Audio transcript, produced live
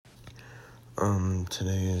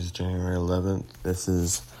Today is January 11th. This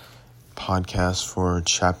is podcast for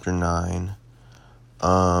chapter 9.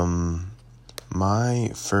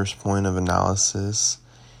 My first point of analysis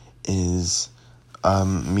is,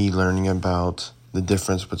 me learning about the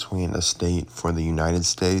difference between a state for the United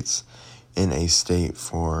States and a state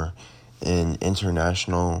for an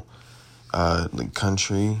international,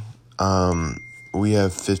 country. We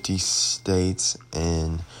have 50 states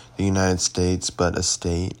in the United States, but a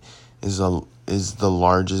state is the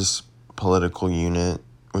largest political unit,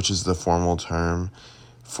 which is the formal term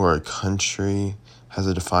for a country, has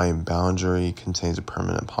a defined boundary, contains a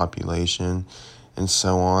permanent population, and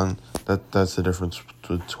so on. That's the difference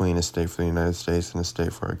between a state for the United States and a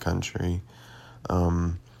state for a country.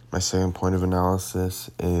 My second point of analysis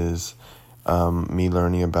is me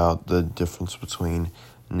learning about the difference between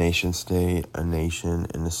nation-state, a nation,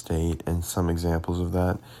 and a state, and some examples of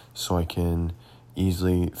that, so I can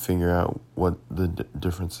easily figure out what the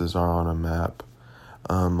differences are on a map.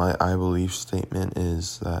 My I believe statement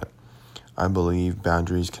is that I believe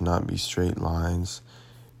boundaries cannot be straight lines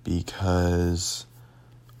because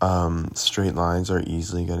straight lines are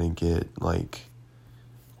easily going to get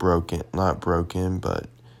not broken, but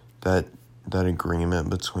that agreement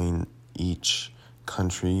between each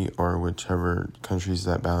country or whichever countries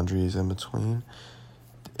that boundary is in between,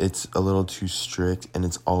 it's a little too strict and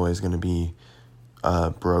it's always going to be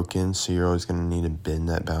broken, so you're always going to need to bend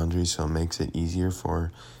that boundary, so it makes it easier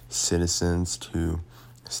for citizens to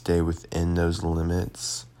stay within those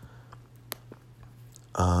limits.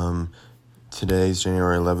 Today's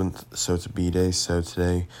January 11th, so it's a B-Day, so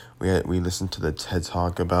today we listened to the TED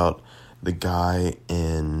Talk about the guy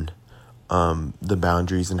in the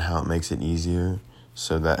boundaries and how it makes it easier,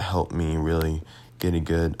 so that helped me really get a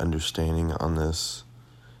good understanding on this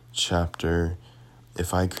chapter.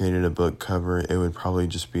 If I created a book cover, it would probably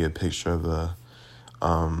just be a picture of the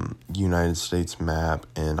United States map,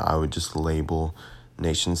 and I would just label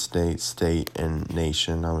nation, state, and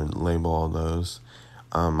nation. I would label all those.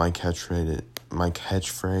 My catchphrase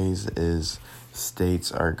is,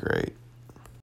 states are great.